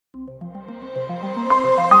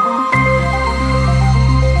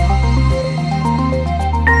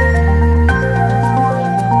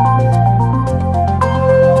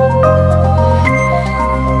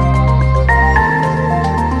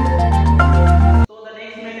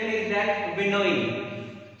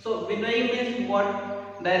So winnowing means what?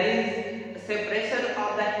 There is separation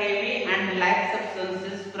of the heavy and light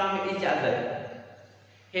substances from each other.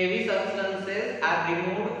 Heavy substances are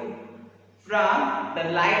removed from the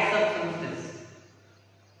light substances.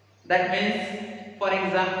 That means, for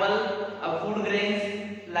example, a food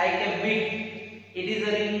grains like a wheat, it is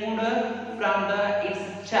removed from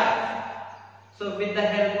its chaff. So with the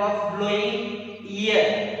help of blowing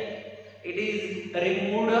air, it is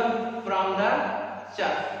removed from the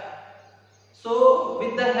chaff. So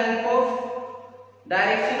with the help of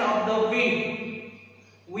direction of the wind,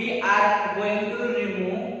 we are going to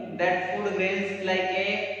remove that food grains like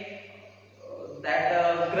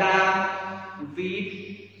gram,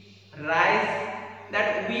 wheat, rice,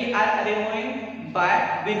 that we are removing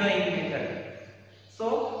by winnowing method.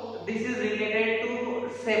 So this is related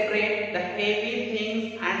to separate the heavy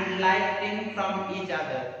things and light things from each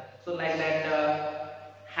other. So like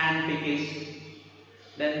that hand picking,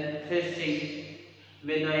 then threshing,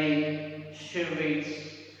 winnowing, sieving.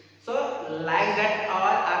 So like that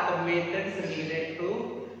all are the methods related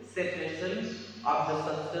to separation of the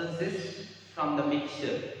substances from the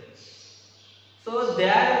mixture. So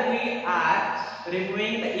there we are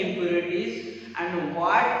removing the impurities, and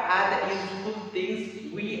what are the useful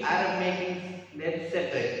things we are making them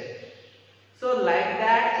separate. So like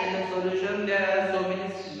that in the solution there are so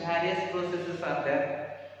many various processes are there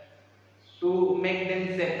to make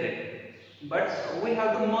them separate. But we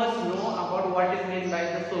have to must know about what is meant by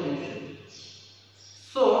the solution.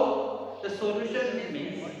 So the solution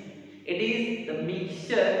means it is the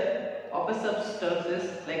mixture of a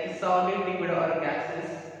substances like solid, liquid or gases,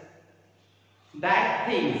 that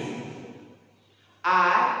things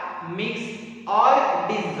are mixed or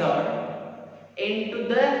dissolved into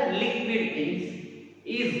the liquid things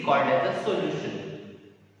is called as a solution.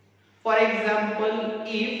 For example,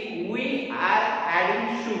 if we are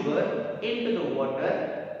adding sugar into the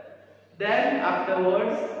water, then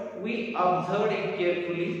afterwards we observe it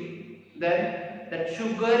carefully, then that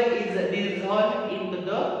sugar is dissolved into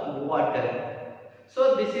the water.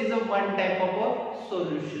 So this is a one type of a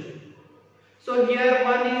solution. So here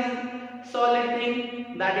one is solid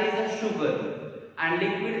thing, that is a sugar, and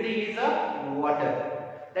liquid thing is a water.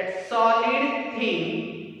 That solid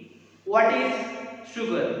thing, what is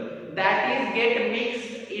sugar? That is get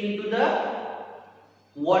mixed into the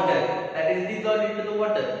water, that is dissolved into the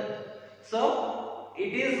water. So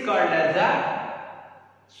it is called as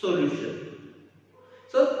a solution.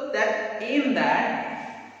 So that in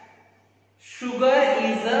that sugar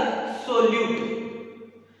is a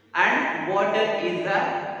solute and water is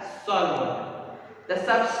a solvent. The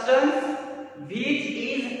substance which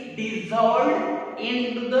is dissolved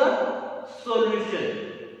into the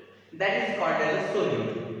solution, that is called as a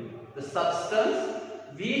solute. The substance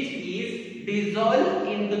which is dissolved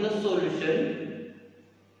into the solution,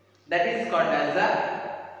 that is called as a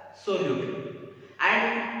solute.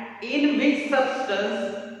 And in which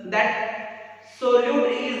substance that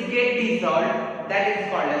solute is get dissolved, that is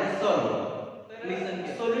called as a solvent. Listen,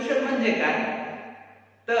 solution म्हणजे काय?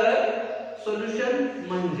 तर solution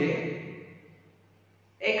म्हणजे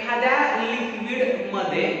एखाद्या liquid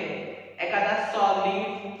मध्ये एखादा solid,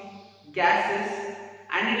 gases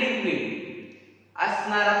आणि liquid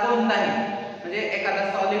असणारा कोणताही, म्हणजे एखादा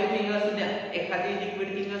सॉलिड थिंग असू द्या, एखादी लिक्विड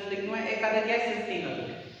थिंग असू द्या, किंवा एखादा गॅसेस थिंग असू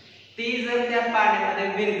द्या, ती जर त्या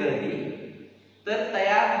पाण्यामध्ये विरघळली तर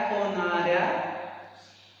तयार होणाऱ्या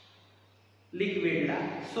लिक्विडला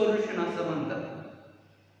सोल्युशन असं म्हणतात.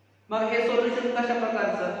 मग हे सोल्युशन कशा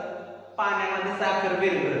प्रकारचं? पाण्यामध्ये साखर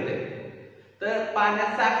विरघळते, तर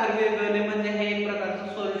पाण्यात साखर विरघळणे म्हणजे हे एक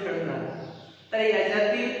प्रकारचं सोल्युशन झालं. तर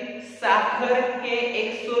याच्यातील साखर हे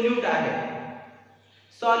एक सोल्यूट आहे.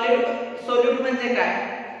 सॉलिड सोल्यूट म्हणजे काय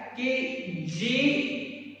की जी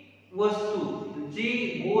वस्तू, जी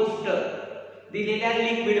गोष्ट दिलेल्या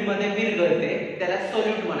लिक्विड मध्ये विरघळते त्याला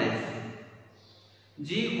सोल्यूट म्हणायचं.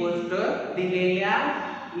 जी गोष्ट दिलेल्या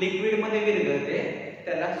लिक्विड मध्ये विरघळते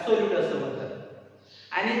त्याला सोल्यूट असं म्हणतात.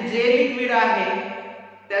 आणि जे लिक्विड आहे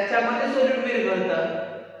त्याच्यामध्ये सोल्यूट विरघळतं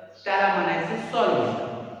त्याला म्हणायचं सॉल्व्हेंट.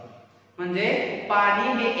 म्हणजे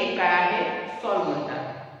पाणी हे एक काय आहे? सॉल्व्हेंट आहे.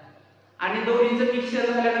 आणि दोन्हीचं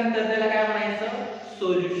मिक्सचर झाल्यानंतर त्याला काय म्हणायचं?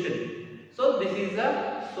 Solution. So this is a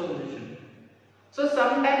solution. So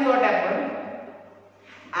sometimes what happens,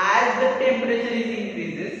 as the temperature is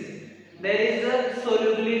increases, there is a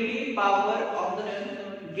solubility power of the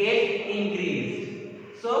get increased.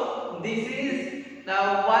 So this is the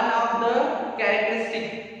one of the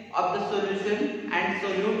characteristic of the solution and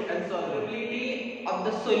solute, and solubility of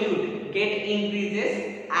the solute get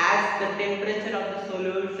increases as the temperature of the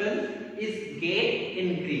solution is get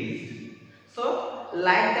increased. So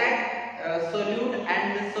like that solute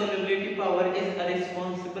and the solubility power is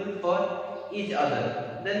responsible for each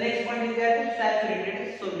other. The next point is that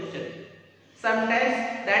saturated solution.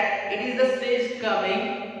 Sometimes that it is the stage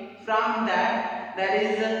coming from that there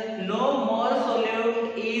is no more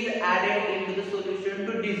solute is added into the solution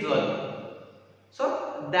to dissolve.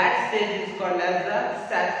 So that stage is called as the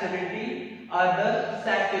saturity or the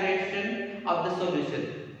saturation of the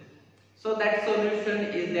solution. So that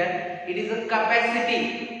solution is that it is a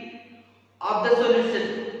capacity of the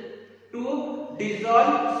solution to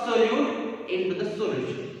dissolve solute into the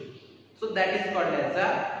solution. So that is called as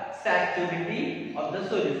the saturity of the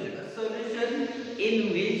solution. A solution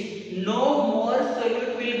in which no more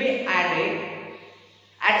solute will be added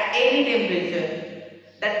at any temperature.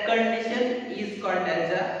 That condition is called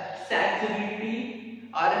as a saturity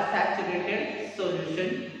or a saturated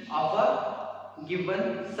solution of a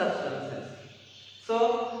given substances.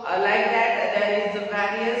 So like that there is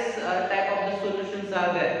various type of the solutions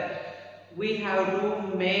are there. We have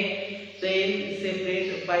to make them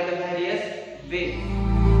separate by the various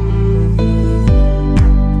ways.